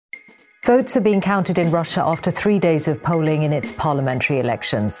Votes are being counted in Russia after 3 days of polling in its parliamentary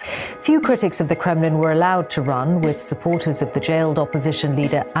elections. Few critics of the Kremlin were allowed to run, with supporters of the jailed opposition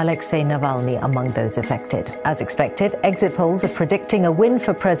leader Alexei Navalny among those affected. As expected, exit polls are predicting a win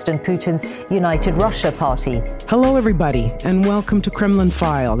for President Putin's United Russia Party. Hello, everybody, and welcome to Kremlin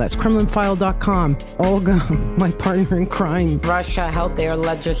File. That's KremlinFile.com. Olga, my partner in crime. Russia held their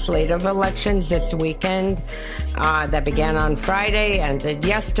legislative elections this weekend. That began on Friday, ended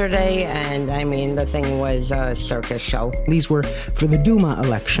yesterday. And I mean, the thing was a circus show. These were for the Duma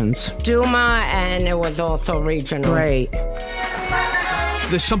elections. Duma, and it was also regional. Right.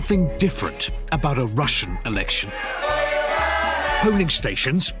 There's something different about a Russian election. Polling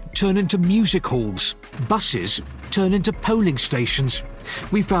stations turn into music halls. Buses turn into polling stations.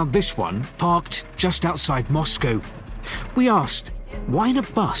 We found this one parked just outside Moscow. We asked, why in a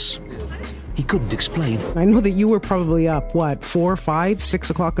bus? He couldn't explain. I know that you were probably up, 4, 5, 6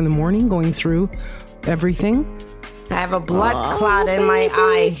 o'clock in the morning going through everything. I have a blood clot in my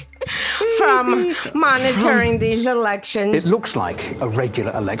eye from monitoring these elections. It looks like a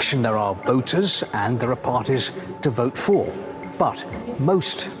regular election. There are voters and there are parties to vote for. But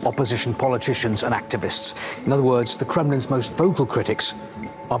most opposition politicians and activists, in other words, the Kremlin's most vocal critics,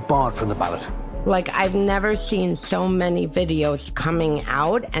 are barred from the ballot. Like, I've never seen so many videos coming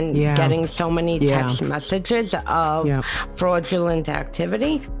out and getting so many text messages of fraudulent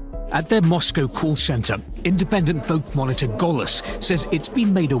activity. At their Moscow call center, independent vote monitor Golos says it's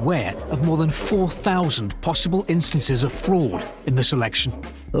been made aware of more than 4,000 possible instances of fraud in this election.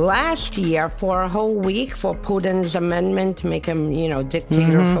 Last year, for a whole week, for Putin's amendment to make him,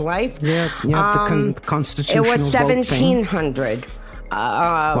 dictator for life, the constitutional it was vote thing. 1,700.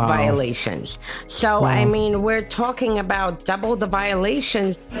 Violations. So, I mean, we're talking about double the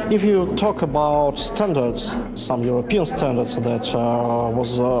violations. If you talk about standards, some European standards that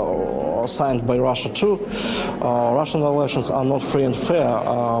was signed by Russia too, Russian elections are not free and fair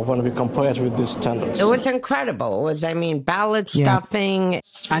when we compare it with these standards. It was incredible. It was, ballot stuffing.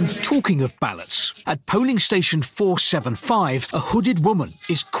 And talking of ballots, at polling station 475, a hooded woman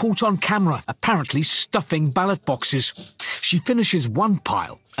is caught on camera, apparently stuffing ballot boxes. She finishes one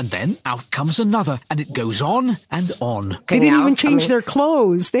pile, and then out comes another, and it goes on and on. They didn't even change their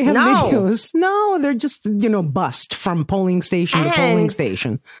clothes. They have videos. No, they're just, bussed from polling station to polling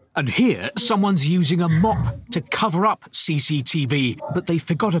station. And here, someone's using a mop to cover up CCTV, but they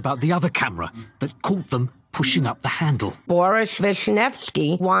forgot about the other camera that caught them pushing up the handle. Boris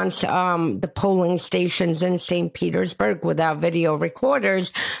Vishnevsky wants the polling stations in St. Petersburg without video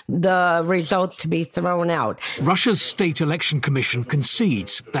recorders, the results to be thrown out. Russia's State Election Commission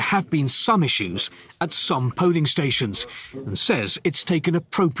concedes there have been some issues at some polling stations and says it's taken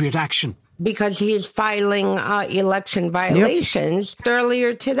appropriate action. Because he's filing election violations.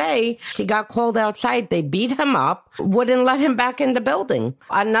 Earlier today, he got called outside. They beat him up, wouldn't let him back in the building.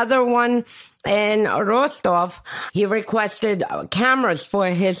 Another one in Rostov, he requested cameras for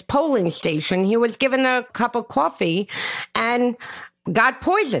his polling station. He was given a cup of coffee and got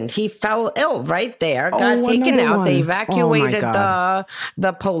poisoned. He fell ill right there, got taken out. They evacuated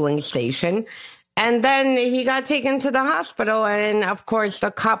the polling station. And then he got taken to the hospital, and of course the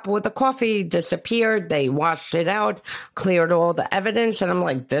cup with the coffee disappeared. They washed it out, cleared all the evidence, and I'm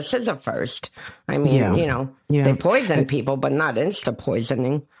like, this is a first. I mean, they poison people, but not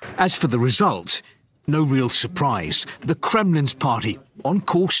insta-poisoning. As for the result, no real surprise. The Kremlin's party on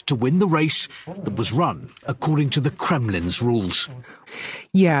course to win the race that was run according to the Kremlin's rules.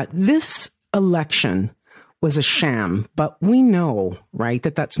 Yeah, this election was a sham, but we know, right,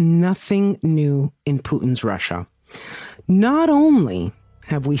 that that's nothing new in Putin's Russia. Not only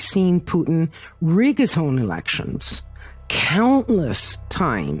have we seen Putin rig his own elections countless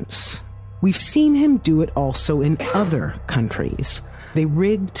times, we've seen him do it also in other countries. They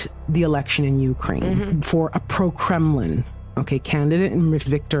rigged the election in Ukraine for a pro-Kremlin, candidate, and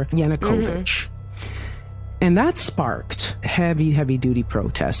Viktor Yanukovych. And that sparked heavy-duty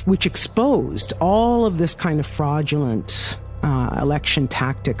protests, which exposed all of this kind of fraudulent election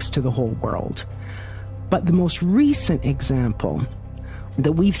tactics to the whole world. But the most recent example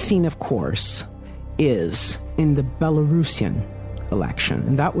that we've seen, of course, is in the Belarusian election.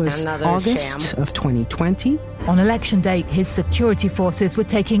 And that was August of 2020. On election day, his security forces were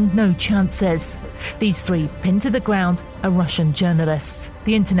taking no chances. These three pinned to the ground are Russian journalists.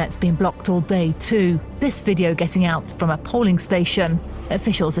 The internet's been blocked all day too. This video getting out from a polling station.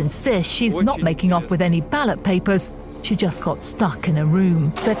 Officials insist she's not making off with any ballot papers. She just got stuck in a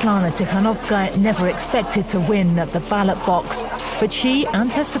room. Svetlana Tikhanovskaya never expected to win at the ballot box, but she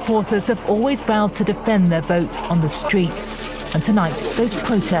and her supporters have always vowed to defend their vote on the streets. And tonight, those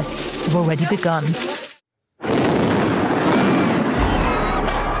protests have already begun.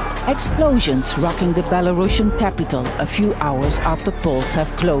 Explosions rocking the Belarusian capital a few hours after polls have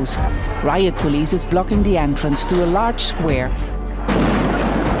closed. Riot police is blocking the entrance to a large square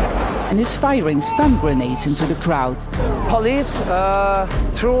and is firing stun grenades into the crowd. Police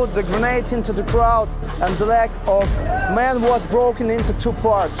threw the grenade into the crowd and the leg of man was broken into two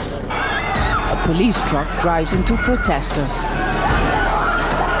parts. A police truck drives into protesters.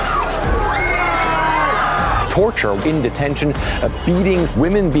 Torture in detention, beatings,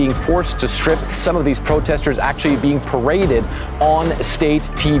 women being forced to strip, some of these protesters actually being paraded on state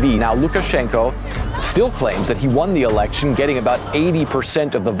TV. Now, Lukashenko still claims that he won the election, getting about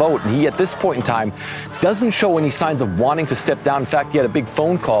 80% of the vote. And he, at this point in time, doesn't show any signs of wanting to step down. In fact, he had a big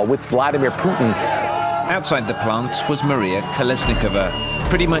phone call with Vladimir Putin. Outside the plant was Maria Kolesnikova,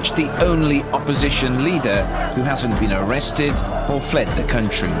 pretty much the only opposition leader who hasn't been arrested or fled the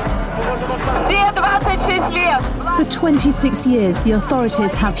country. For 26 years, the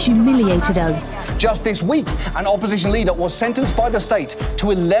authorities have humiliated us. Just this week, an opposition leader was sentenced by the state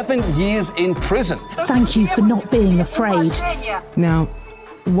to 11 years in prison. Thank you for not being afraid. Now,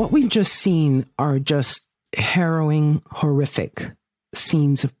 what we've just seen are just harrowing, horrific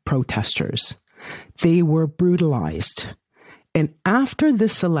scenes of protesters. They were brutalized. And after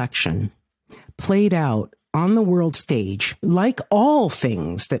this election played out on the world stage, like all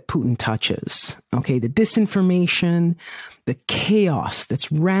things that Putin touches, okay, the disinformation, the chaos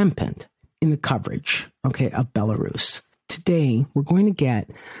that's rampant in the coverage, okay, of Belarus. Today, we're going to get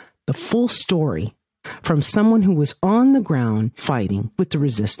the full story from someone who was on the ground fighting with the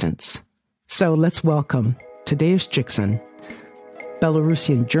resistance. So let's welcome Tadeusz Dzikson,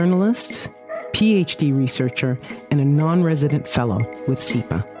 Belarusian journalist, PhD researcher, and a non-resident fellow with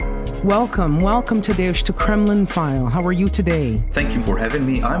SIPA. Welcome Tadeusz to Kremlin File. How are you today? Thank you for having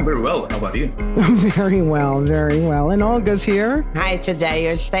me. I'm very well. How about you? Very well, very well. And Olga's here. Hi,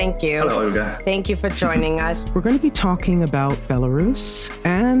 Tadeusz. Thank you. Hello, Olga. Thank you for joining us. We're going to be talking about Belarus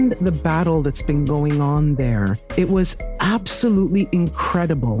and the battle that's been going on there. It was absolutely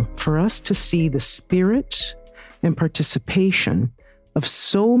incredible for us to see the spirit and participation of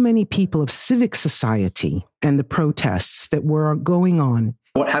so many people of civic society and the protests that were going on.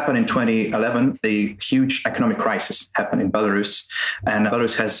 What happened in 2011, the huge economic crisis happened in Belarus, and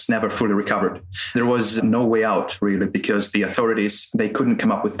Belarus has never fully recovered. There was no way out, really, because the authorities, they couldn't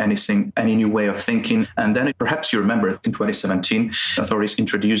come up with anything, any new way of thinking. And then perhaps you remember in 2017, authorities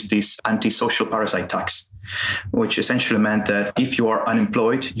introduced this anti-social parasite tax, which essentially meant that if you are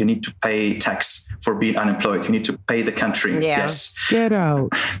unemployed, you need to pay tax for being unemployed. You need to pay the country. Yeah. Yes. Get out.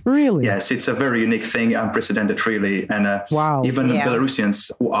 Really? Yes, it's a very unique thing, unprecedented, really. And even Belarusians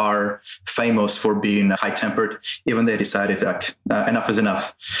who are famous for being high-tempered, even they decided that enough is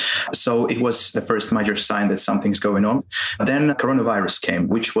enough. So it was the first major sign that something's going on. Then coronavirus came,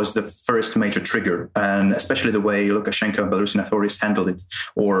 which was the first major trigger, and especially the way Lukashenko and Belarusian authorities handled it,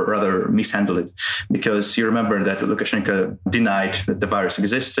 or rather mishandled it. Because you remember that Lukashenko denied that the virus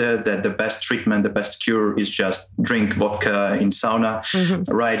existed, that the best treatment, the best cure is just drink vodka in sauna,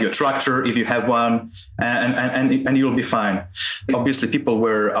 ride your tractor if you have one, and you'll be fine. Obviously, people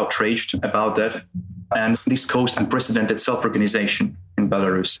were outraged about that. And this caused unprecedented self-organization in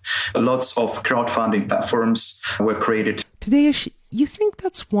Belarus. Lots of crowdfunding platforms were created. Tadeusz, you think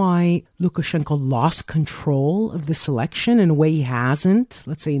that's why Lukashenko lost control of this election in a way he hasn't,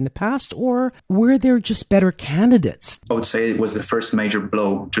 let's say, in the past? Or were there just better candidates? I would say it was the first major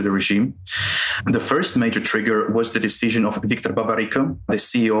blow to the regime. The first major trigger was the decision of Viktor Babaryka, the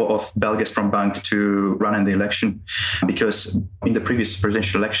CEO of Belgazprom to run in the election, because in the previous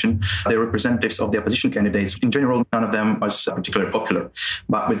presidential election, the representatives of the opposition candidates, in general, none of them was particularly popular.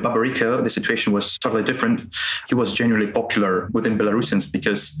 But with Babaryka, the situation was totally different. He was genuinely popular within Belarusians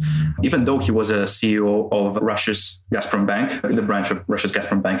because even though he was a CEO of Russia's Gazprom Bank, in the branch of Russia's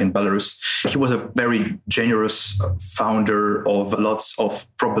Gazprom Bank in Belarus, he was a very generous founder of lots of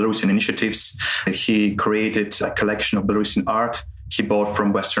pro-Belarusian initiatives. He created a collection of Belarusian art he bought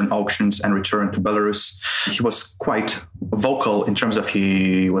from Western auctions and returned to Belarus. He was quite vocal in terms of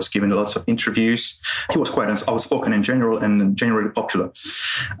he was giving lots of interviews. He was quite outspoken in general and generally popular.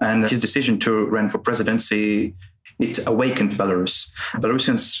 And his decision to run for presidency, it awakened Belarus.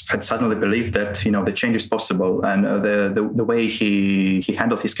 Belarusians had suddenly believed that, the change is possible. And the way he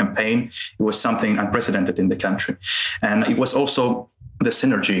handled his campaign, it was something unprecedented in the country. And it was also the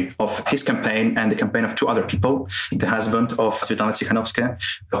synergy of his campaign and the campaign of two other people, the husband of Svetlana Tikhanovskaya,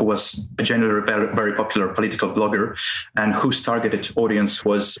 who was a generally very, very popular political blogger, and whose targeted audience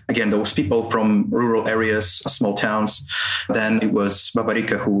was, again, those people from rural areas, small towns. Then it was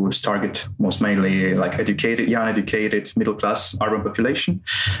Babarika, whose target was mainly like young educated, middle-class urban population.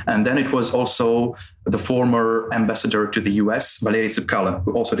 And then it was also the former ambassador to the US, Valery Tsepkalo,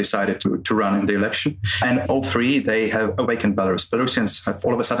 who also decided to run in the election. And all three, they have awakened Belarus. Belarusians have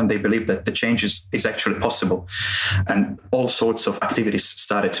all of a sudden, they believe that the change is actually possible. And all sorts of activities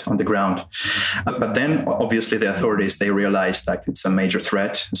started on the ground. But then, obviously, the authorities, they realized that it's a major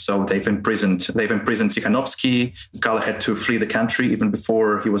threat. So they've imprisoned Tikhanovsky. Tsepkalo had to flee the country even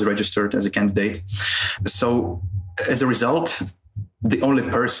before he was registered as a candidate. So as a result, the only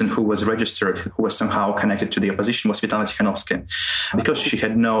person who was registered, who was somehow connected to the opposition, was Svetlana Tikhanovskaya, because she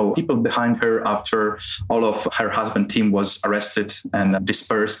had no people behind her after all of her husband's team was arrested and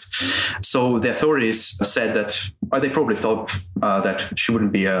dispersed. So the authorities said that they probably thought that she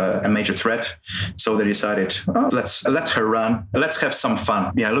wouldn't be a major threat. So they decided, let's let her run. Let's have some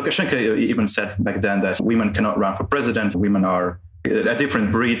fun. Yeah, Lukashenko even said back then that women cannot run for president. Women are a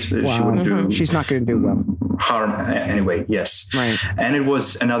different breed. Wow. She wouldn't do. She's not going to do well. Harm anyway. Yes. Right. And it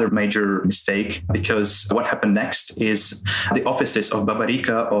was another major mistake, because what happened next is the offices of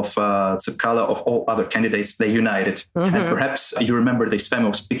Babarika, of Tsepkalo, of all other candidates, they united. And perhaps you remember this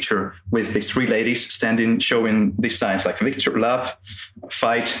famous picture with these three ladies standing, showing these signs like victory, love,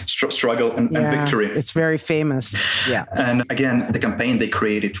 fight, struggle, and victory. It's very famous. Yeah. And again, the campaign they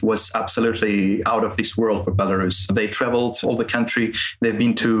created was absolutely out of this world for Belarus. They traveled all the country. They've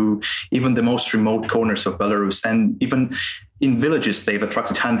been to even the most remote corners of Belarus, and even in villages, they've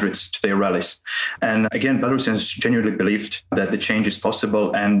attracted hundreds to their rallies. And again, Belarusians genuinely believed that the change is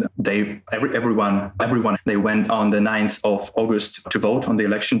possible. And everyone, they went on the 9th of August to vote on the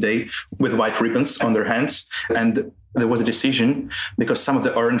election day with white ribbons on their hands. And there was a decision, because some of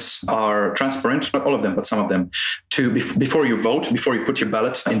the urns are transparent, not all of them, but some of them, to before you vote, before you put your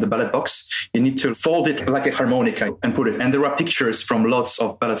ballot in the ballot box, you need to fold it like a harmonica and put it. And there are pictures from lots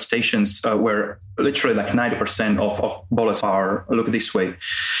of ballot stations where literally like 90% of ballots look this way.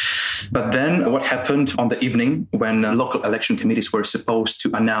 But then what happened on the evening when local election committees were supposed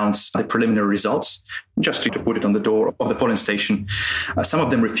to announce the preliminary results, just to put it on the door of the polling station, some of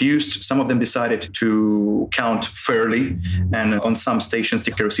them refused. Some of them decided to count fairly. And on some stations,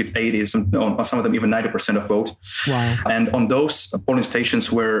 they received 80%, on some of them even 90% of vote. Wow. And on those polling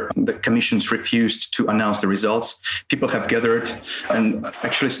stations where the commissions refused to announce the results, people have gathered and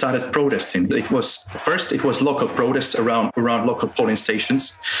actually started protesting. It was local protests around local polling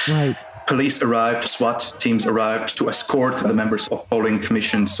stations. Right. Police arrived, SWAT teams arrived to escort the members of polling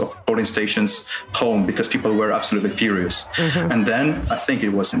commissions, of polling stations home, because people were absolutely furious. And then, I think it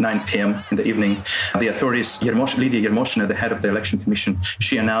was 9 p.m. in the evening, the authorities, Lydia Yermoshina, the head of the election commission,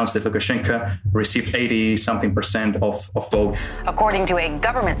 she announced that Lukashenko received 80-something% of vote. According to a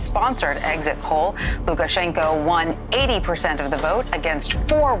government-sponsored exit poll, Lukashenko won 80% of the vote against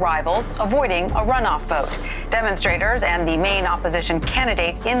 4 rivals, avoiding a runoff vote. Demonstrators and the main opposition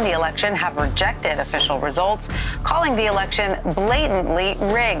candidate in the election have rejected official results, calling the election blatantly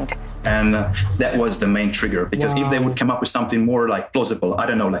rigged. And that was the main trigger, because if they would come up with something more like plausible, I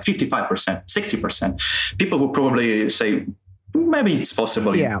don't know, like 55%, 60%, people would probably say, maybe it's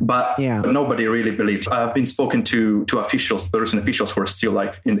possible, but nobody really believed. I've been spoken to officials, Belarusian officials who are still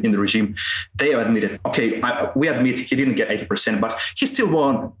like in the regime. They have admitted, okay, we admit he didn't get 80%, but he still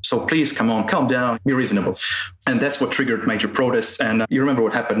won. So please, come on, calm down, be reasonable. And that's what triggered major protests. And you remember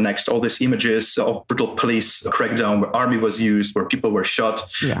what happened next? All these images of brutal police crackdown, where army was used, where people were shot,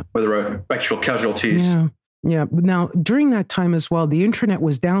 where there were actual casualties. Yeah. Now, during that time as well, the internet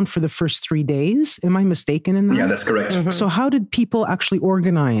was down for the first 3 days. Am I mistaken in that? Yeah, that's correct. So how did people actually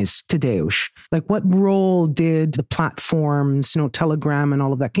organize Tadeusz? Like, what role did the platforms, Telegram and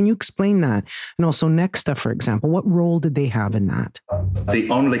all of that? Can you explain that? And also Nexta, for example, what role did they have in that? The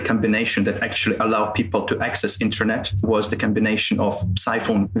only combination that actually allowed people to access internet was the combination of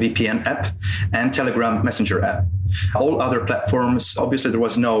Psiphon VPN app and Telegram Messenger app. All other platforms, obviously there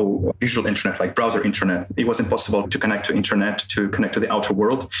was no visual internet, like browser internet. It was impossible to connect to internet, to connect to the outer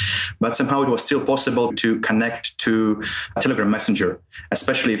world, but somehow it was still possible to connect to Telegram Messenger,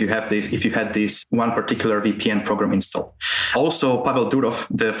 especially if you had this one particular VPN program installed. Also, Pavel Durov,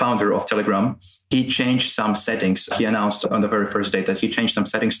 the founder of Telegram, he changed some settings. He announced on the very first day that he changed some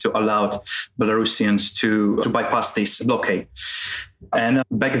settings to allow Belarusians to bypass this blockade. And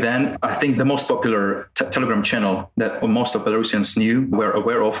back then, I think the most popular Telegram channel that most of Belarusians were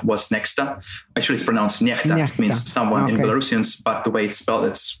aware of was Nexta. Actually, it's pronounced Nechta, means someone in Belarusians, but the way it's spelled,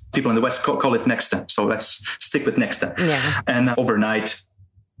 it's people in the West call it Nexta. So let's stick with Nexta. Yeah. And overnight,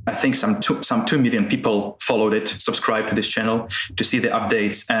 I think some 2 million people followed it, subscribed to this channel to see the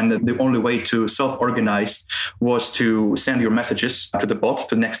updates. And the only way to self-organize was to send your messages to the bot,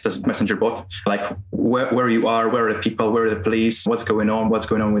 to Nexta's messenger bot, like where you are, where are the people, where are the police, what's going on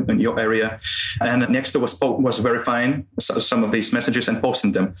in your area. And Nexta was verifying some of these messages and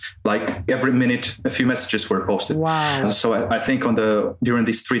posting them. Like every minute, a few messages were posted. Wow. So I think during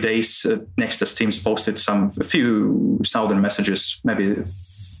these 3 days, Nexta's teams posted a few thousand messages, maybe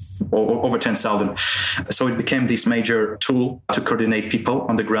over 10,000. So it became this major tool to coordinate people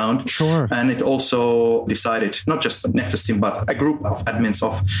on the ground. Sure. And it also decided, not just Nexta's team, but a group of admins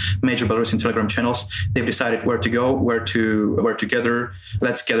of major Belarusian Telegram channels, they've decided where to go, where to gather.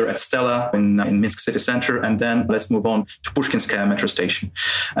 Let's gather at Stella in Minsk city center, and then let's move on to Pushkinskaya metro station.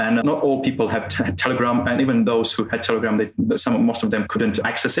 And not all people have Telegram, and even those who had Telegram, most of them couldn't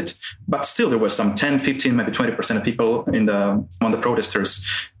access it. But still, there was some 10, 15, maybe 20% of people among the protesters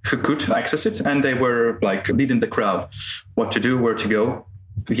who could access it, and they were like leading the crowd, what to do, where to go.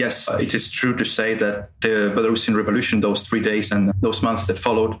 Yes, it is true to say that the Belarusian Revolution, those 3 days and those months that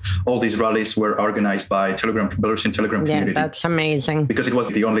followed, all these rallies were organized by Belarusian Telegram community. Yeah, that's amazing. Because it was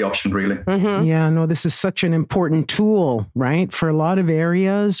the only option, really. Mm-hmm. Yeah, no, this is such an important tool, right? For a lot of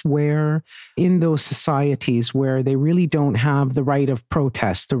areas where in those societies where they really don't have the right of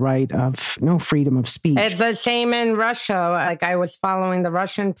protest, the right of freedom of speech. It's the same in Russia. Like I was following the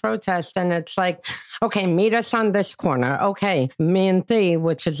Russian protest, and it's like, okay, meet us on this corner. Okay, Menty,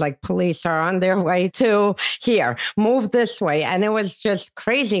 which is like police, are on their way to here. Move this way. And it was just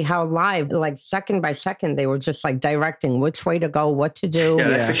crazy how live, like second by second, they were just like directing which way to go, what to do. Yeah,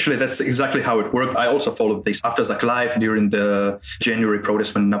 that's exactly how it worked. I also followed this after Zaklive during the January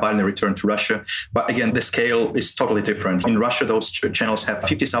protest when Navalny returned to Russia. But again, the scale is totally different. In Russia, those channels have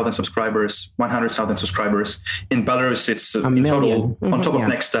 50,000 subscribers, 100,000 subscribers. In Belarus, it's in total, on top of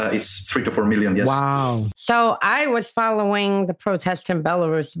Nexta, it's 3 to 4 million. Yes. Wow. So I was following the protest in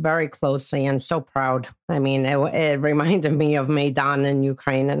Belarus very closely and so proud. I mean, it reminded me of Maidan in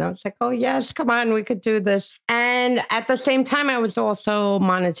Ukraine. And I was like, oh, yes, come on, we could do this. And at the same time, I was also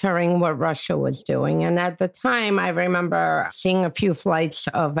monitoring what Russia was doing. And at the time, I remember seeing a few flights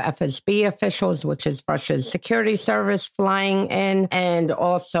of FSB officials, which is Russia's security service, flying in. And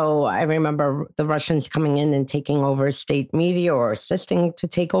also, I remember the Russians coming in and taking over state media or assisting to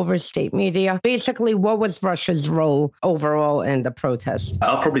take over state media. Basically, what was Russia's role overall in the protest?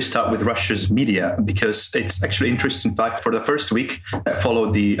 I'll probably start with Russia's media because it's actually interesting fact. For the first week that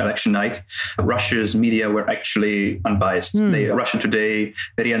followed the election night, Russia's media were actually unbiased. Russia Today,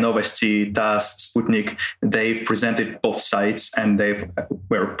 RIA Novosti, TASS, Sputnik, they've presented both sides and they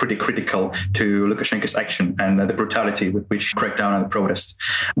were pretty critical to Lukashenko's action and the brutality with which cracked down on the protest.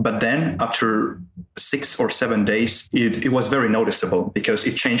 But then after 6 or 7 days, it was very noticeable because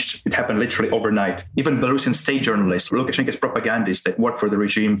it changed. It happened literally overnight. Even Belarusian state journalists, Lukashenko's propagandists that worked for the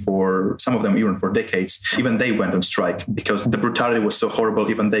regime for some of them even for decades, even they went on strike because the brutality was so horrible,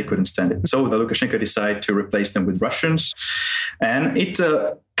 even they couldn't stand it. So the Lukashenko decided to replace them with Russians. And it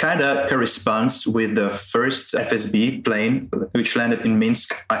kind of corresponds with the first FSB plane, which landed in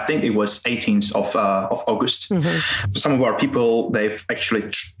Minsk. I think it was 18th of August. Mm-hmm. Some of our people, they've actually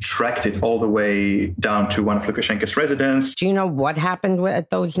tracked it all the way down to one of Lukashenko's residence. Do you know what happened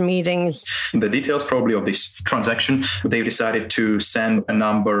at those meetings? The details probably of this transaction, they decided to send a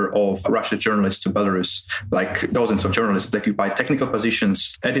number of Russian journalists to Belarus, like dozens of journalists that occupied technical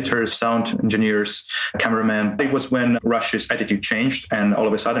positions, editors, sound engineers, cameramen. It was when Russia's attitude changed and all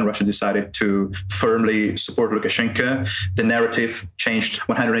of a sudden Russia decided to firmly support Lukashenko. The narrative changed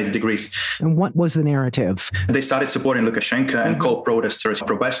 180 degrees. And what was the narrative? They started supporting Lukashenko and called protesters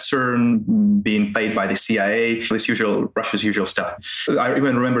pro-Western, being paid by the CIA, this Russia's usual stuff. I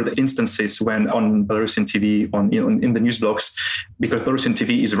even remember the instances when on Belarusian TV, in the news blogs, because Belarusian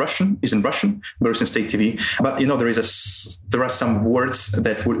TV is in Russian, Belarusian state TV. But there are some words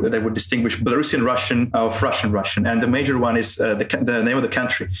that would distinguish Belarusian Russian of Russian, and the major one is the name of the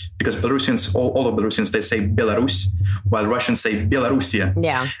country, because Belarusians, all of Belarusians, they say Belarus, while Russians say Belarusia.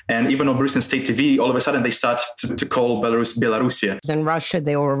 Yeah. And even on Belarusian state TV, all of a sudden they start to call Belarus Belarusia. In Russia,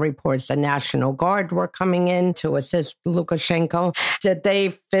 there were reports the National Guard were coming in to assist Lukashenko. Did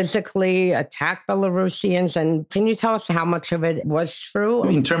they physically attack Belarusians? And can you tell us how much of it was true?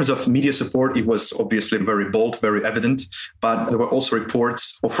 In terms of media support, it was obviously very bold, very evident. But there were also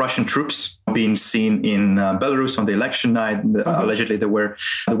reports of Russian troops being seen in Belarus on the election night. Allegedly, they were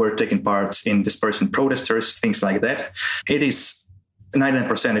taking part in dispersing protesters, things like that. It is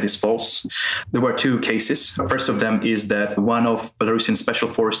 99% it is false. There were two cases. First of them is that one of Belarusian special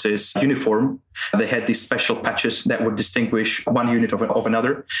forces uniform, they had these special patches that would distinguish one unit of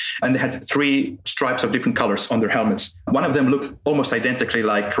another. And they had 3 stripes of different colors on their helmets. One of them looked almost identically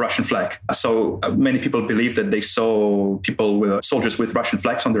like Russian flag. So many people believe that they saw soldiers with Russian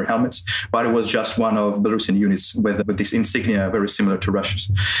flags on their helmets, but it was just one of Belarusian units with this insignia very similar to Russia's.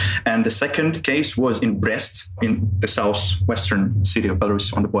 And the second case was in Brest, in the southwestern city of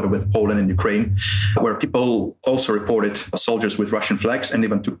Belarus on the border with Poland and Ukraine, where people also reported soldiers with Russian flags and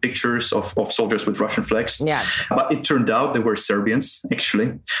even took pictures of soldiers with Russian flags. Yeah. But it turned out they were Serbians,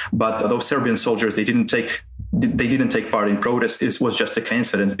 actually. But those Serbian soldiers, they didn't take part in protests. It was just a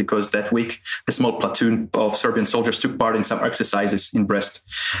coincidence because that week, a small platoon of Serbian soldiers took part in some exercises in Brest,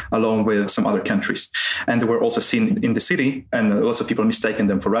 along with some other countries. And they were also seen in the city, and lots of people mistaken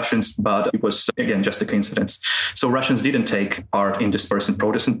them for Russians, but it was, again, just a coincidence. So Russians didn't take part in dispersing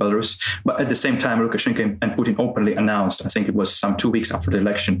protests in Belarus. But at the same time, Lukashenko and Putin openly announced, I think it was some 2 weeks after the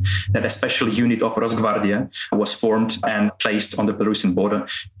election, that a special unit of Rosgvardia was formed and placed on the Belarusian border,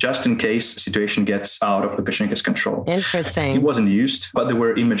 just in case the situation gets out of Lukashenko's control. Interesting. It wasn't used, but there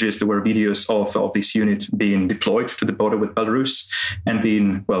were images, there were videos of this unit being deployed to the border with Belarus and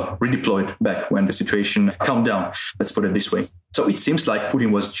being, redeployed back when the situation calmed down. Let's put it this way. So it seems like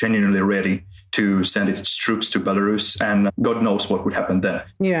Putin was genuinely ready to send its troops to Belarus, and God knows what would happen then.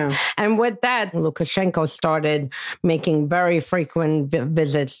 Yeah. And with that, Lukashenko started making very frequent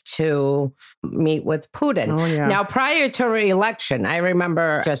visits to meet with Putin. Oh, yeah. Now, prior to re-election, I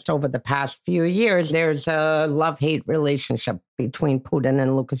remember just over the past few years, there's a love-hate relationship between Putin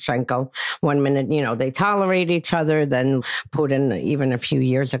and Lukashenko. 1 minute, they tolerate each other. Then Putin, even a few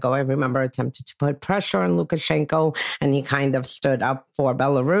years ago, I remember attempted to put pressure on Lukashenko, and he kind of stood up for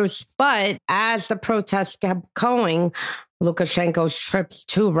Belarus. But as the protests kept going, Lukashenko's trips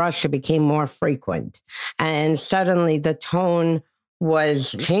to Russia became more frequent. And suddenly the tone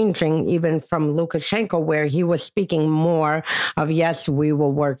was changing even from Lukashenko, where he was speaking more of, yes, we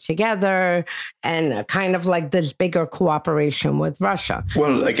will work together, and kind of like this bigger cooperation with Russia.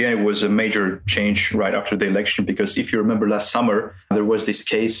 Well, again, it was a major change right after the election, because if you remember last summer, there was this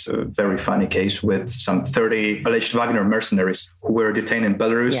case, a very funny case, with some 30 alleged Wagner mercenaries who were detained in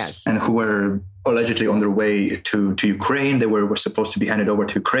Belarus and who were allegedly on their way to Ukraine. They were supposed to be handed over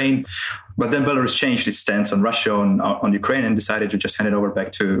to Ukraine. But then Belarus changed its stance on Russia, on Ukraine, and decided to just hand it over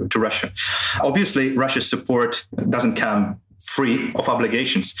back to Russia. Obviously, Russia's support doesn't come free of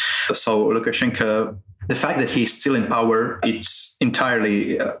obligations. So Lukashenko, the fact that he's still in power, it's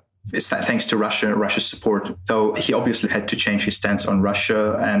entirely it's thanks to Russia's support, though he obviously had to change his stance on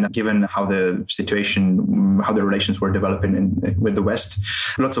Russia. And given how the situation, how the relations were developing with the West,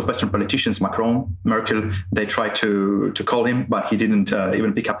 lots of Western politicians, Macron, Merkel, they tried to call him, but he didn't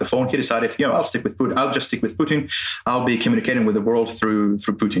even pick up the phone. He decided, I'll stick with Putin. I'll just stick with Putin. I'll be communicating with the world through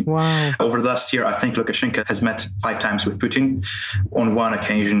Putin. Wow. Over the last year, I think Lukashenko has met 5 times with Putin. On one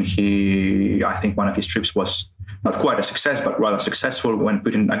occasion, I think one of his trips was not quite a success, but rather successful, when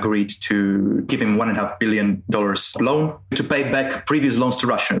Putin agreed to give him $1.5 billion loan to pay back previous loans to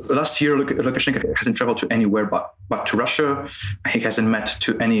Russia. Last year, Lukashenko hasn't traveled to anywhere but to Russia. He hasn't met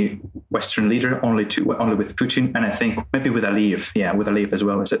to any Western leader, only with Putin, and I think maybe with Aliyev. Yeah, with Aliyev as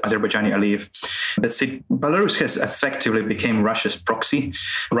well, as Azerbaijani Aliyev. That's it. Belarus has effectively become Russia's proxy,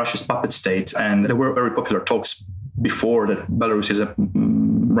 Russia's puppet state, and there were very popular talks before that Belarus is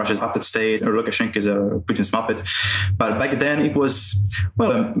Russia's puppet state, or Lukashenko is Putin's puppet. But back then it was,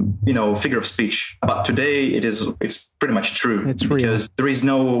 figure of speech. But today it's pretty much true. It's real. Because there is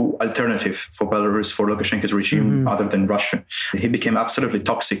no alternative for Belarus, for Lukashenko's regime, other than Russia. He became absolutely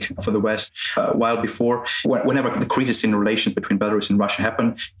toxic for the West. While before, whenever the crisis in relations between Belarus and Russia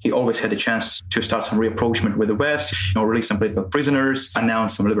happened, he always had a chance to start some reapproachment with the West, release some political prisoners,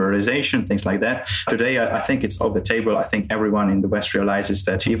 announce some liberalization, things like that. Today, I think it's off the table. I think everyone in the West realizes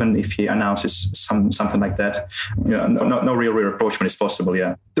that even if he announces something like that, no real reapproachment is possible.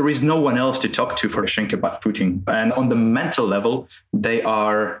 Yeah, there is no one else to talk to for Lukashenko but Putin. And on the mental level, they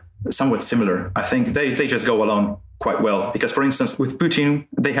are somewhat similar. I think they just go along quite well, because, for instance, with Putin,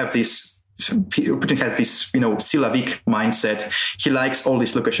 they have this. Putin has this, Silavik mindset. He likes all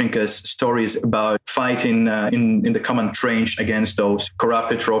these Lukashenko's stories about fighting in the common trench against those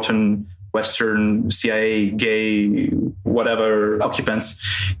corrupted, rotten Western CIA, gay whatever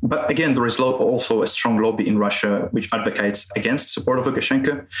occupants. But again, there is also a strong lobby in Russia which advocates against support of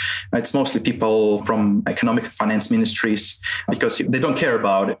Lukashenko. It's mostly people from economic finance ministries, because they don't care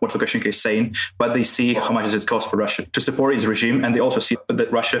about what Lukashenko is saying, but they see how much does it cost for Russia to support his regime, and they also see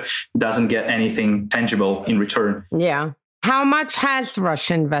that Russia doesn't get anything tangible in return. Yeah. How much has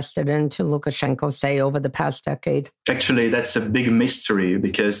Russia invested into Lukashenko, say, over the past decade? Actually, that's a big mystery,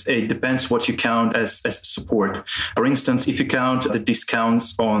 because it depends what you count as support. For instance, if you count the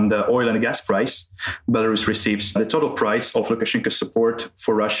discounts on the oil and gas price, Belarus receives the total price of Lukashenko's support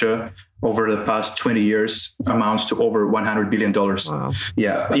for Russia over the past 20 years amounts to over $100 billion. Wow.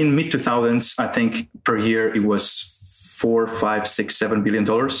 Yeah. In mid-2000s, I think per year it was $4, $5, $6, $7 billion.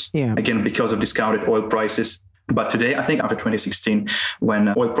 Yeah. Again, because of discounted oil prices. But today, I think after 2016,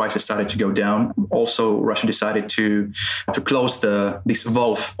 when oil prices started to go down, also Russia decided to close this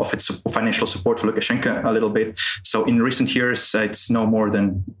valve of its financial support to Lukashenko a little bit. So in recent years, it's no more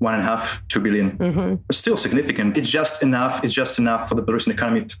than $1.5–2 billion. Mm-hmm. It's still significant. It's just enough. It's just enough for the Belarusian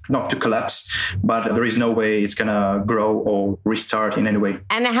economy not to collapse. But there is no way it's going to grow or restart in any way.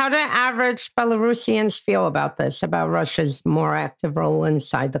 And how do average Belarusians feel about this, about Russia's more active role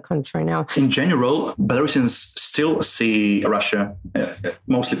inside the country now? In general, Belarusians still see Russia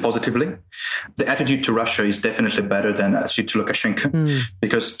mostly positively. The attitude to Russia is definitely better than attitude to Lukashenko,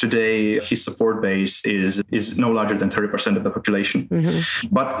 because today his support base is no larger than 30% of the population.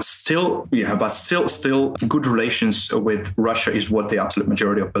 Mm-hmm. But still good relations with Russia is what the absolute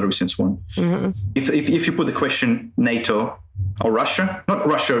majority of Belarusians want. Mm-hmm. If you put the question NATO or Russia,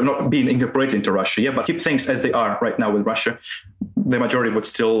 not being incorporated into Russia, but keep things as they are right now with Russia, the majority would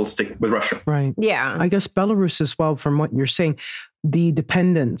still stick with Russia. Right. Yeah. I guess Belarus as well, from what you're saying, the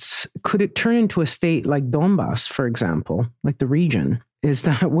dependence, could it turn into a state like Donbass, for example, like the region? Is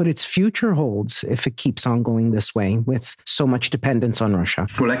that what its future holds if it keeps on going this way with so much dependence on Russia?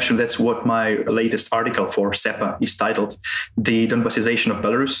 Well, actually, that's what my latest article for SEPA is titled, The Donbassization of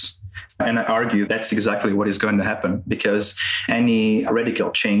Belarus. And I argue that's exactly what is going to happen, because any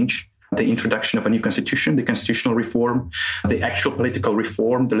radical change, the introduction of a new constitution, the constitutional reform, the actual political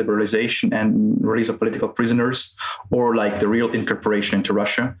reform, the liberalization and release of political prisoners, or like the real incorporation into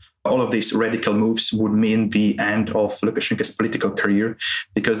Russia, all of these radical moves would mean the end of Lukashenko's political career,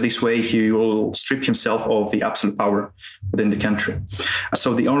 because this way he will strip himself of the absolute power within the country.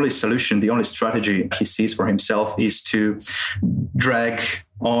 So the only solution, the only strategy he sees for himself is to drag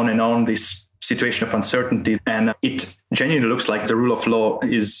on and on this situation of uncertainty. And it genuinely looks like the rule of law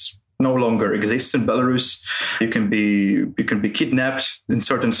is no longer exists in Belarus. You can be kidnapped in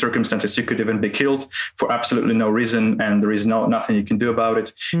certain circumstances. You could even be killed for absolutely no reason, and there is nothing you can do about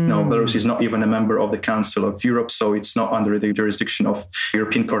it. No, Belarus is not even a member of the Council of Europe, so it's not under the jurisdiction of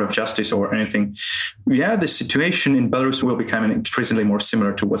European Court of Justice or anything. Yeah, the situation in Belarus will become increasingly more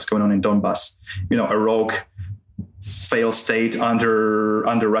similar to what's going on in Donbass. A rogue failed state under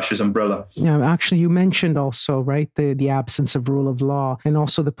Russia's umbrella. Yeah, actually, you mentioned also, right, the absence of rule of law and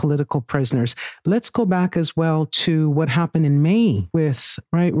also the political prisoners. Let's go back as well to what happened in May with,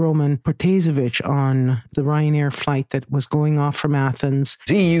 right, Roman Protasevich on the Ryanair flight that was going off from Athens.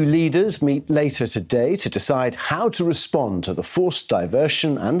 EU leaders meet later today to decide how to respond to the forced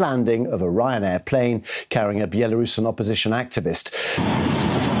diversion and landing of a Ryanair plane carrying a Belarusian opposition activist.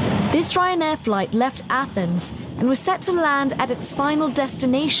 This Ryanair flight left Athens and was set to land at its final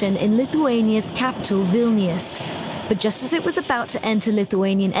destination in Lithuania's capital, Vilnius. But just as it was about to enter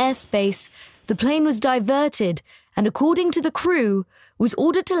Lithuanian airspace, the plane was diverted and, according to the crew, was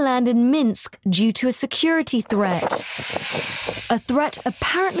ordered to land in Minsk due to a security threat. A threat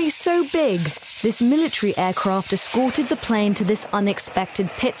apparently so big, this military aircraft escorted the plane to this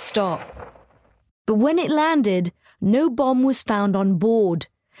unexpected pit stop. But when it landed, no bomb was found on board.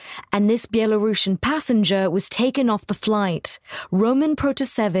 And this Belarusian passenger was taken off the flight. Roman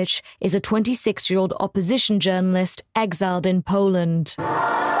Protasevich is a 26-year-old opposition journalist exiled in Poland.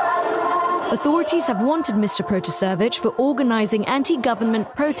 Authorities have wanted Mr. Protasevich for organizing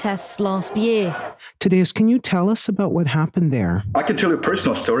anti-government protests last year. Tadeusz, can you tell us about what happened there? I can tell you a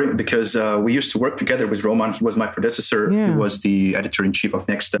personal story, because we used to work together with Roman. He was my predecessor. Yeah. He was the editor-in-chief of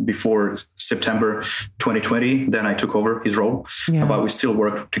Next before September 2020. Then I took over his role. Yeah. But we still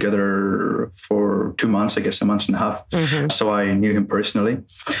worked together for 2 months, I guess, a month and a half. Mm-hmm. So I knew him personally.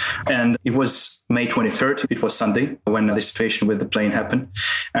 And it was May 23rd. It was Sunday when the situation with the plane happened.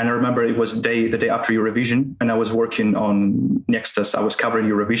 And I remember it was the day after Eurovision, and I was working on Nextas. I was covering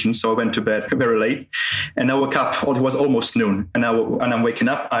Eurovision, so I went to bed very late. late. And I woke up, it was almost noon. And I'm waking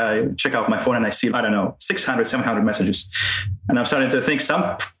up, I check out my phone and I see, 600, 700 messages. And I'm starting to think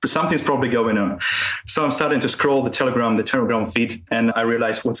something's probably going on. So I'm starting to scroll the Telegram feed, and I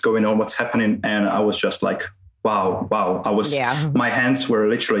realize what's going on, what's happening. And I was just like, wow. My hands were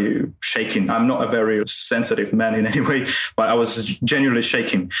literally shaking. I'm not a very sensitive man in any way, but I was genuinely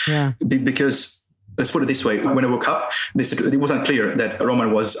shaking. Yeah. Because let's put it this way. When I woke up, it wasn't clear that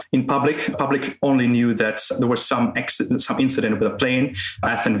Roman was in public. Public only knew that there was some incident with a plane,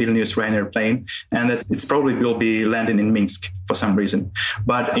 Athens-Vilnius Ryanair plane, and that it's probably will be landing in Minsk for some reason.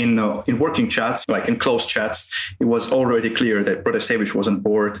 But in working chats, like in closed chats, it was already clear that Protasevich was on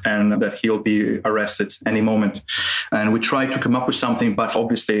board and that he'll be arrested any moment. And we tried to come up with something, but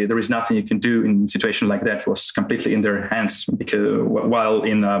obviously there is nothing you can do in a situation like that. It was completely in their hands while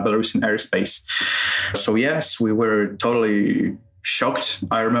in Belarusian airspace. So yes, we were totally shocked.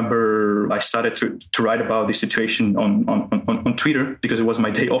 I remember I started to write about this situation on Twitter because it was my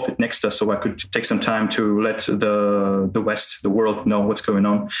day off at Nexta, so I could take some time to let the West, the world, know what's going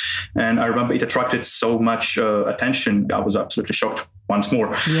on. And I remember it attracted so much attention. I was absolutely shocked once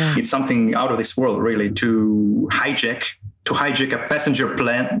more. Yeah. It's something out of this world, really, to hijack a passenger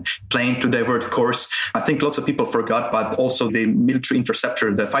plane to divert course. I think lots of people forgot, but also the military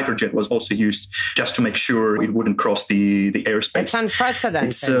interceptor, the fighter jet, was also used just to make sure it wouldn't cross the airspace. It's unprecedented.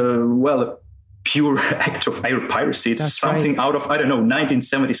 It's a pure act of air piracy. It's something out of,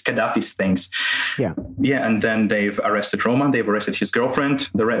 1970s Gaddafi's things. Yeah. Yeah, and then they've arrested Roman. They've arrested his girlfriend.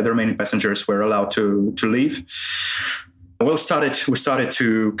 The remaining passengers were allowed to leave. We started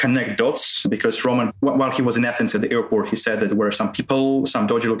to connect dots because Roman, while he was in Athens at the airport, he said that there were some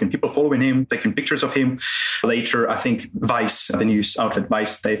dodgy-looking people following him, taking pictures of him. Later, I think Vice, the news outlet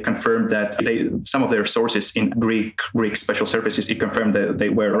Vice, they've confirmed that some of their sources in Greek special services, it confirmed that they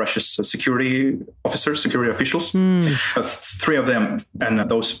were Russia's security officials. 3 of them, and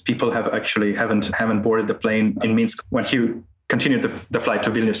those people haven't boarded the plane in Minsk when he continued the flight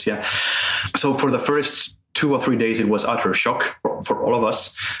to Vilnius. Yeah. So for the first 2 or 3 days, it was utter shock for all of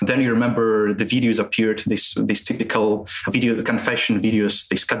us. Then you remember the videos appeared, these typical confession videos,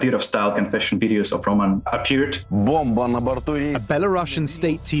 these Kadyrov-style confession videos of Roman appeared. A Belarusian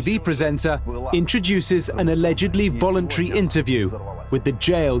state TV presenter introduces an allegedly voluntary interview with the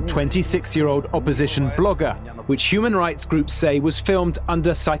jailed 26-year-old opposition blogger, which human rights groups say was filmed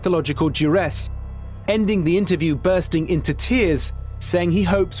under psychological duress, ending the interview bursting into tears, saying he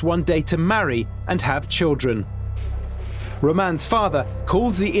hopes one day to marry and have children. Roman's father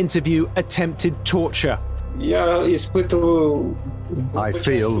calls the interview attempted torture. I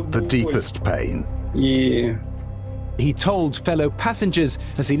feel the deepest pain. He told fellow passengers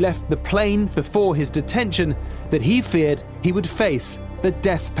as he left the plane before his detention that he feared he would face the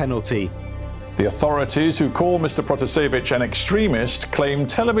death penalty. The authorities, who call Mr. Protasevich an extremist, claim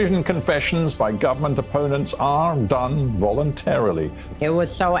television confessions by government opponents are done voluntarily. It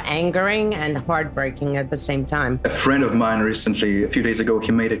was so angering and heartbreaking at the same time. A friend of mine recently, a few days ago,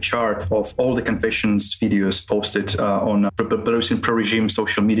 he made a chart of all the confessions videos posted on Belarusian pro-regime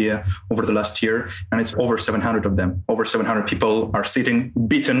social media over the last year, and it's over 700 of them. Over 700 people are sitting,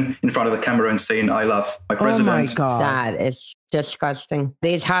 beaten in front of the camera and saying, "I love my president." Oh my God. That is disgusting.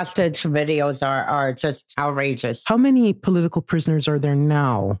 These hostage videos are just outrageous. How many political prisoners are there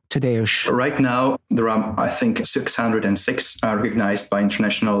now, Tadeusz? Right now, there are, I think, 606 recognized by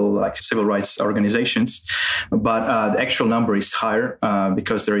international civil rights organizations. But the actual number is higher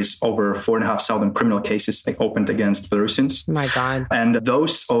because there is over 4,500 criminal cases opened against Belarusians. My God. And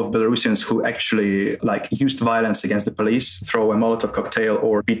those of Belarusians who actually used violence against the police, throw a Molotov cocktail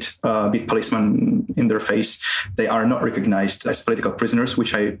or beat policemen in their face, they are not recognized as political prisoners,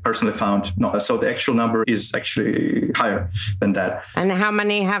 which I personally found not. So the actual number is actually higher than that. And how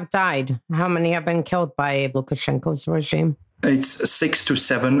many have died? How many have been killed by Lukashenko's regime? It's 6 to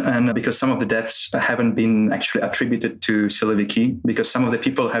 7, and because some of the deaths haven't been actually attributed to Siloviki, because some of the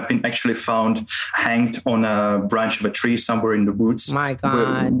people have been actually found hanged on a branch of a tree somewhere in the woods. My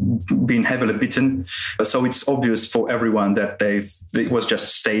God. Being heavily beaten. So it's obvious for everyone that it was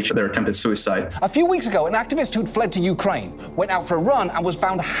just staged, their attempted suicide. A few weeks ago, an activist who'd fled to Ukraine went out for a run and was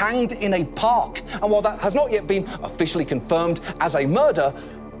found hanged in a park. And while that has not yet been officially confirmed as a murder,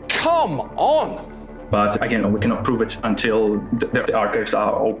 come on! But again, we cannot prove it until the archives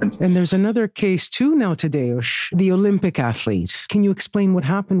are opened. And there's another case too now, Tadeusz, the Olympic athlete. Can you explain what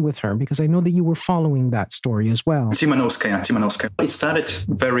happened with her? Because I know that you were following that story as well. Tsimanouskaya. It started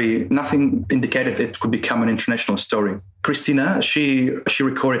nothing indicated it could become an international story. Christina, she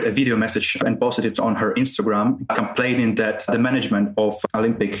recorded a video message and posted it on her Instagram, complaining that the management of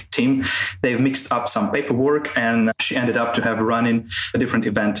Olympic team, they've mixed up some paperwork, and she ended up to have running a different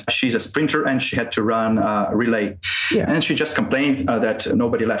event. She's a sprinter and she had to run a relay. Yeah. And she just complained that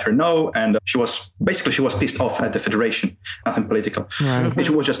nobody let her know, and she was pissed off at the federation. Nothing political. Right. It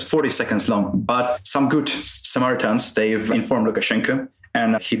was just 40 seconds long, but some good Samaritans, they've informed Lukashenko,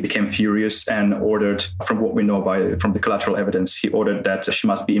 and he became furious and ordered, from what we know from the collateral evidence, he ordered that she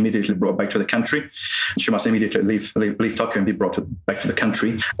must be immediately brought back to the country. She must immediately leave Tokyo and be brought back to the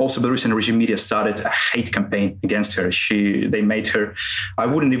country. Also, Belarusian regime media started a hate campaign against her. They made her.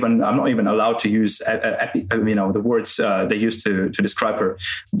 I'm not even allowed to use the words they used to describe her.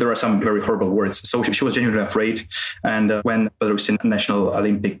 There are some very horrible words. So she was genuinely afraid. And when Belarusian National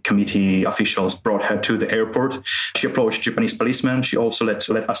Olympic Committee officials brought her to the airport, she approached Japanese policemen. She also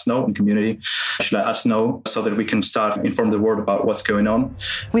let us know in community. She let us know so that we can start inform the world about what's going on.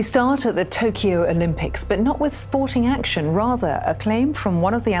 We start at the Tokyo Olympics, but not with sporting action. Rather, a claim from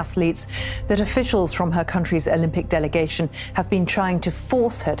one of the athletes that officials from her country's Olympic delegation have been trying to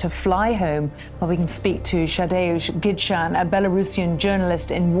force her to fly home. Well, we can speak to Shadeusz Gidshan, a Belarusian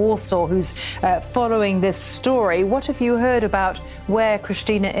journalist in Warsaw who's following this story. What have you heard about where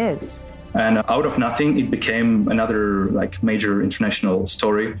Christina is? And out of nothing, it became another major international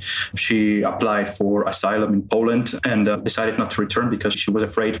story. She applied for asylum in Poland and decided not to return because she was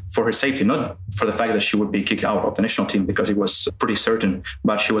afraid for her safety, not for the fact that she would be kicked out of the national team, because it was pretty certain,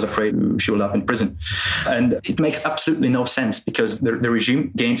 but she was afraid she would end up in prison. And it makes absolutely no sense because the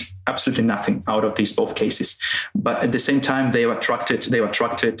regime gained absolutely nothing out of these both cases. But at the same time, they attracted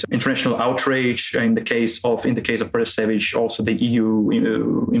international outrage. In the case of Protasevich, also the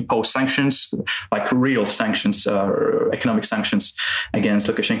EU imposed sanctions, like real sanctions, economic sanctions against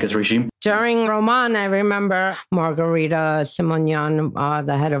Lukashenko's regime. During Roman, I remember Margarita Simonyan,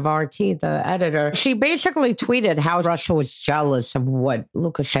 the head of RT, the editor, she basically tweeted how Russia was jealous of what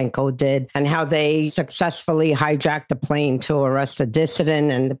Lukashenko did and how they successfully hijacked a plane to arrest a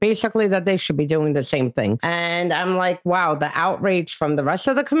dissident, and basically that they should be doing the same thing. And I'm like, wow, the outrage from the rest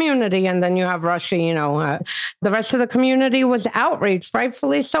of the community. And then you have Russia, the rest of the community was outraged,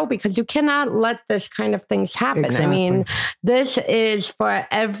 rightfully so, because you cannot let this kind of things happen. Exactly. I mean, this is for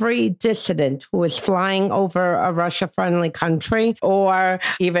every dissident who is flying over a Russia-friendly country, or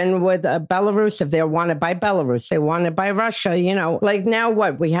even with Belarus, if they're wanted by Belarus, they wanted by Russia, now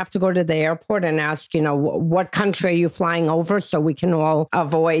what? We have to go to the airport and ask, what country are you flying over so we can all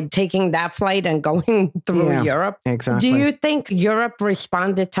avoid taking that flight and going through Europe? Exactly. Do you think Europe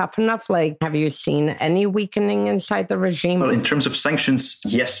responded tough enough? Have you seen any weakening inside the regime? Well, in terms of sanctions,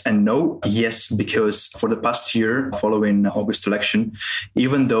 yes and no. Yes, because for the past year following August election,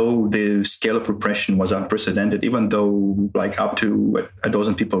 even though the scale of repression was unprecedented, even though up to a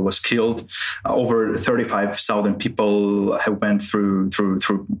dozen people was killed, over 35,000 people have went through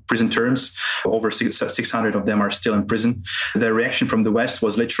prison terms. Over 600 of them are still in prison. The reaction from the West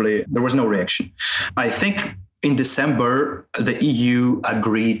was literally, there was no reaction. I think in December, the EU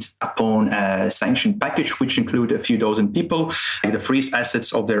agreed upon a sanction package, which included a few dozen people, the freeze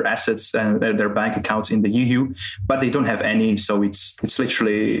assets of their assets and their bank accounts in the EU, but they don't have any. So it's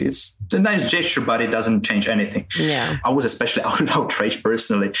a nice gesture, but it doesn't change anything. Yeah. I was especially outraged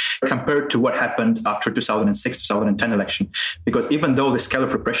personally compared to what happened after 2006-2010 election, because even though the scale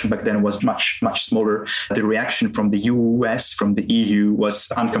of repression back then was much, much smaller, the reaction from the US, from the EU was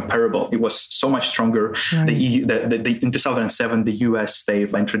uncomparable. It was so much stronger. Right. The EU, in 2007, the US, they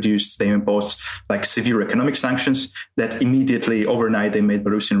imposed severe economic sanctions that immediately overnight they made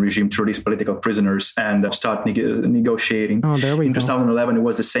Belarusian regime to release political prisoners and start negotiating. Oh, there we in go. 2011, it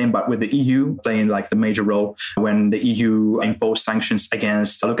was the same, but with the EU playing the major role when the EU imposed sanctions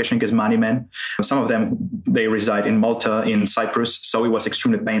against Lukashenko's money men. Some of them, they reside in Malta, in Cyprus, so it was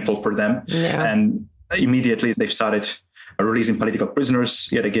extremely painful for them. Yeah. And immediately they've started releasing political prisoners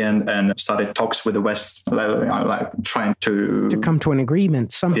yet again and started talks with the West, trying to come to an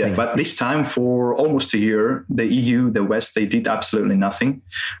agreement, something. Yeah, but this time for almost a year, the EU, the West, they did absolutely nothing.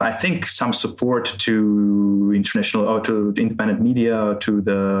 I think some support to international or to the independent media, to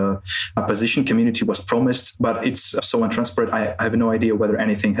the opposition community was promised, but it's so untransparent. I have no idea whether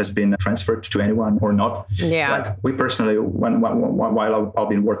anything has been transferred to anyone or not. Yeah. We personally, while I've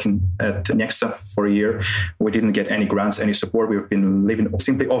been working at Nexta for a year, we didn't get any grants, any any support. We've been living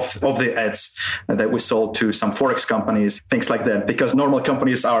simply off the ads that we sold to some Forex companies, things like that, because normal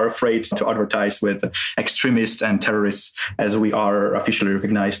companies are afraid to advertise with extremists and terrorists, as we are officially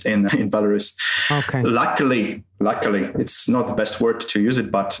recognized in Belarus. Okay. Luckily, it's not the best word to use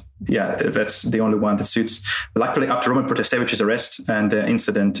it, but yeah, that's the only one that suits. Luckily, after Roman Protasevich's arrest and the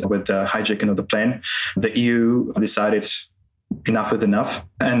incident with the hijacking of the plane, the EU decided enough is enough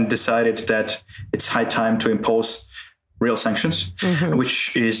and decided that it's high time to impose real sanctions,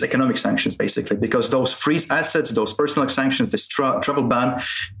 which is economic sanctions, basically, because those freeze assets, those personal sanctions, this travel ban,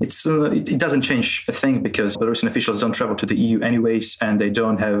 it doesn't change a thing because Belarusian officials don't travel to the EU anyways, and they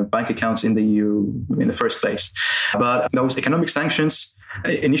don't have bank accounts in the EU in the first place. But those economic sanctions,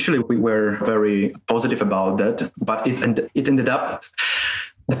 initially we were very positive about that, but it ended up...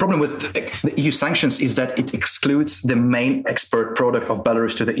 The problem with the EU sanctions is that it excludes the main export product of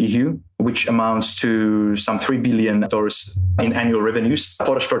Belarus to the EU, which amounts to some $3 billion in annual revenues,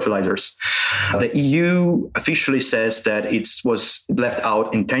 potash fertilizers. The EU officially says that it was left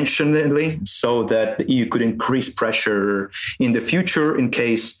out intentionally so that the EU could increase pressure in the future in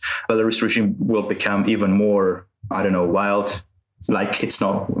case Belarus regime will become even more, wild. Like it's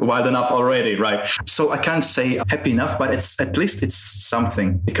not wild enough already, right? So I can't say happy enough, but at least it's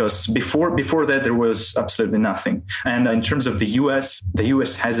something, because before that there was absolutely nothing. And in terms of the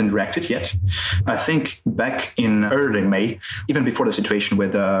US hasn't reacted yet. I think back in early May, even before the situation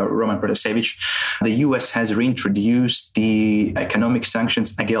with Roman Protasevich, the US has reintroduced the economic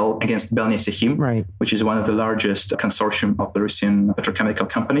sanctions against Belneftekhim, right, which is one of the largest consortium of Belarusian petrochemical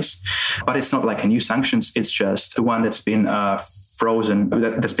companies. But it's not like a new sanctions; it's just the one that's been frozen,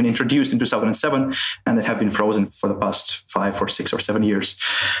 that's been introduced in 2007 and that have been frozen for the past 5 or 6 or 7 years.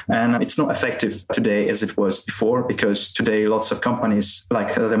 And it's not effective today as it was before, because today lots of companies,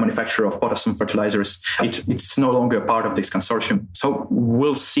 like the manufacturer of potassium fertilizers, it's no longer part of this consortium. So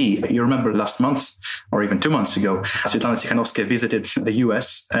we'll see. You remember last month or even 2 months ago, Svetlana Tikhanovskaya visited the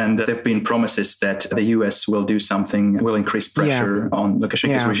US, and there have been promises that the US will do something, will increase pressure on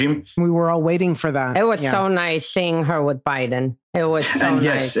Lukashenko's regime. We were all waiting for that. It was so nice seeing her with Biden. It was so and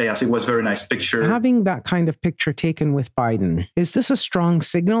nice. Yes, it was a very nice picture. Having that kind of picture taken with Biden, is this a strong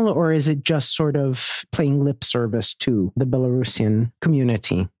signal, or is it just sort of playing lip service to the Belarusian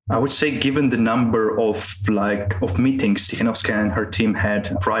community? I would say, given the number of meetings Tikhanovskaya and her team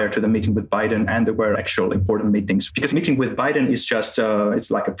had prior to the meeting with Biden, and there were actual important meetings, because meeting with Biden is just,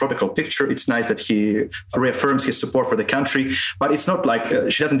 it's like a protocol picture. It's nice that he reaffirms his support for the country, but it's not like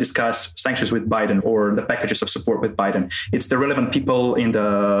she doesn't discuss sanctions with Biden or the packages of support with Biden. It's the relevant people in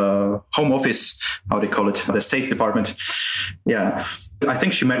the Home Office, how they call it, the State Department. Yeah, I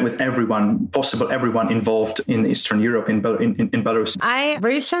think she met with everyone involved in Eastern Europe, in Belarus. I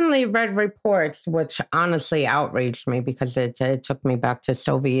recently read reports, which honestly outraged me because it took me back to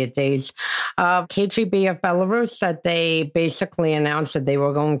Soviet days, of KGB of Belarus, that they basically announced that they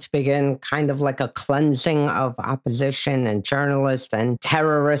were going to begin kind of like a cleansing of opposition and journalists and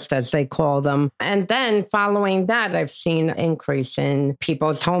terrorists, as they call them. And then following that, I've seen an increase in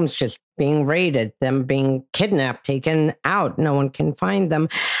people's homes just being raided, them being kidnapped, taken out. No one can find them.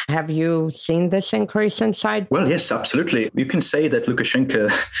 Have you seen this increase inside? Well, yes, absolutely. You can say that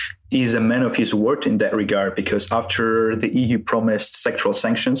Lukashenko is a man of his word in that regard, because after the EU promised sectoral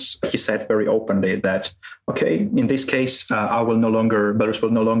sanctions, he said very openly that, okay, in this case, Belarus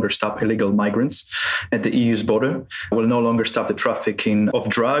will no longer stop illegal migrants at the EU's border, will no longer stop the trafficking of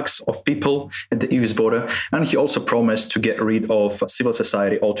drugs, of people at the EU's border. And he also promised to get rid of civil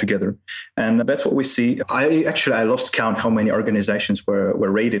society altogether. And that's what we see. I lost count how many organizations were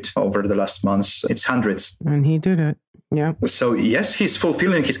raided over the last months. It's hundreds. And he did it. Yeah. So yes, he's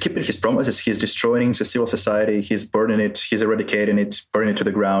keeping his promises. He's destroying the civil society. He's burning it. He's eradicating it, burning it to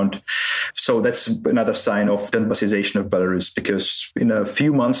the ground. So that's another sign of Donbassization of Belarus, because in a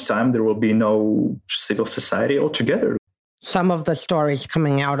few months' time, there will be no civil society altogether. Some of the stories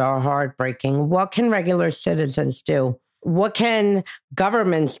coming out are heartbreaking. What can regular citizens do? What can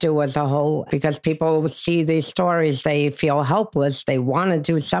governments do as a whole? Because people see these stories, they feel helpless. They want to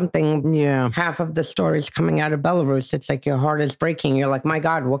do something. Yeah. Half of the stories coming out of Belarus, it's like your heart is breaking. You're like, my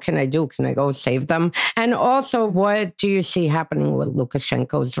God, what can I do? Can I go save them? And also, what do you see happening with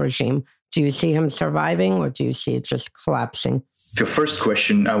Lukashenko's regime? Do you see him surviving, or do you see it just collapsing? Your first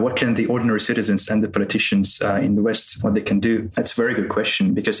question, what can the ordinary citizens and the politicians in the West, what they can do? That's a very good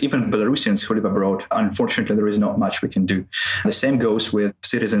question, because even Belarusians who live abroad, unfortunately, there is not much we can do. The same goes with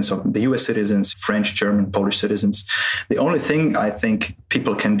citizens of the US citizens, French, German, Polish citizens. The only thing I think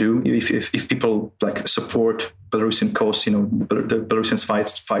people can do, if people like support Belarusian cause, the Belarusians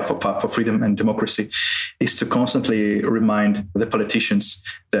fight for freedom and democracy, is to constantly remind the politicians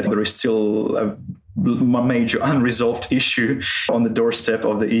that there is still a major unresolved issue on the doorstep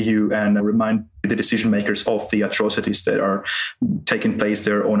of the EU, and remind the decision makers of the atrocities that are taking place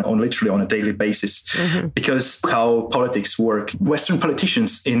there on literally on a daily basis. Mm-hmm. Because how politics work, Western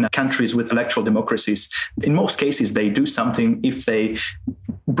politicians in countries with electoral democracies, in most cases, they do something if they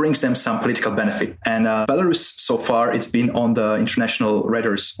brings them some political benefit. And Belarus, so far, it's been on the international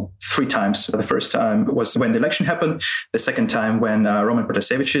radars 3 times. The first time was when the election happened, the second time when Roman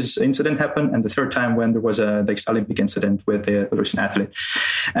Protasevich's incident happened, and the third time when there was the Olympic incident with the Belarusian athlete.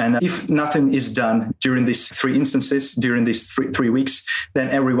 And if nothing is done during these 3 instances, during these three weeks, then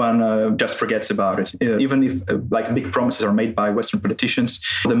everyone just forgets about it. Even if big promises are made by Western politicians,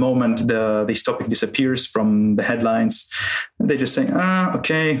 the moment this topic disappears from the headlines, they just say,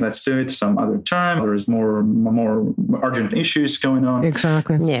 okay, let's do it some other time. There is more urgent issues going on.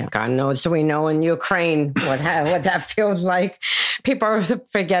 Exactly. Yeah, God knows we know in Ukraine what that feels like. People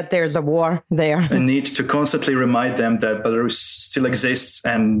forget there's a war there. I need to constantly remind them that Belarus still exists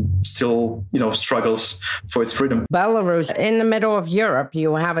and still, struggles for its freedom. Belarus, in the middle of Europe,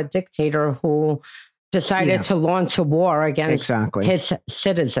 you have a dictator who decided to launch a war against his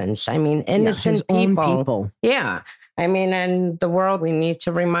citizens. I mean, innocent his own people. Yeah. I mean, and the world, we need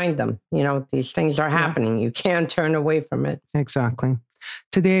to remind them, these things are happening. You can't turn away from it. Exactly.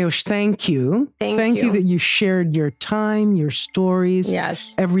 Tadeusz, thank you. Thank you that you shared your time, your stories,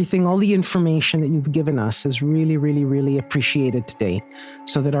 everything, all the information that you've given us is really, really, really appreciated today,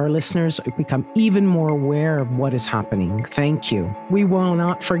 so that our listeners become even more aware of what is happening. Thank you. We will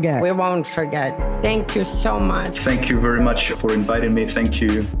not forget. We won't forget. Thank you so much. Thank you very much for inviting me. Thank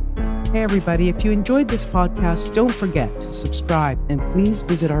you. Hey everybody, if you enjoyed this podcast, don't forget to subscribe, and please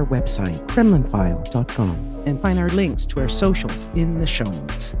visit our website, KremlinFile.com, and find our links to our socials in the show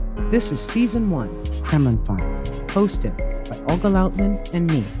notes. This is Season 1, Kremlin File, hosted by Olga Lautman and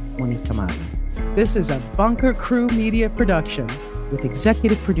me, Monica Martin. This is a Bunker Crew Media production with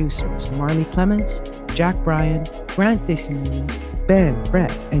executive producers Marley Clements, Jack Bryan, Grant Desimone, Ben,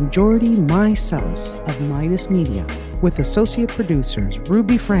 Brett, and Jordy Mycelis of Midas Media, with associate producers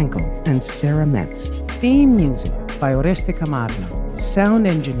Ruby Frankel and Sarah Metz. Theme music by Oreste Camargo. Sound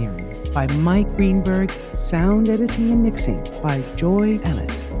engineering by Mike Greenberg. Sound editing and mixing by Joy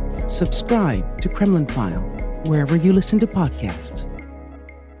Ellett. Subscribe to Kremlin File wherever you listen to podcasts.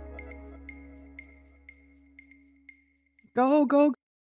 Go, go,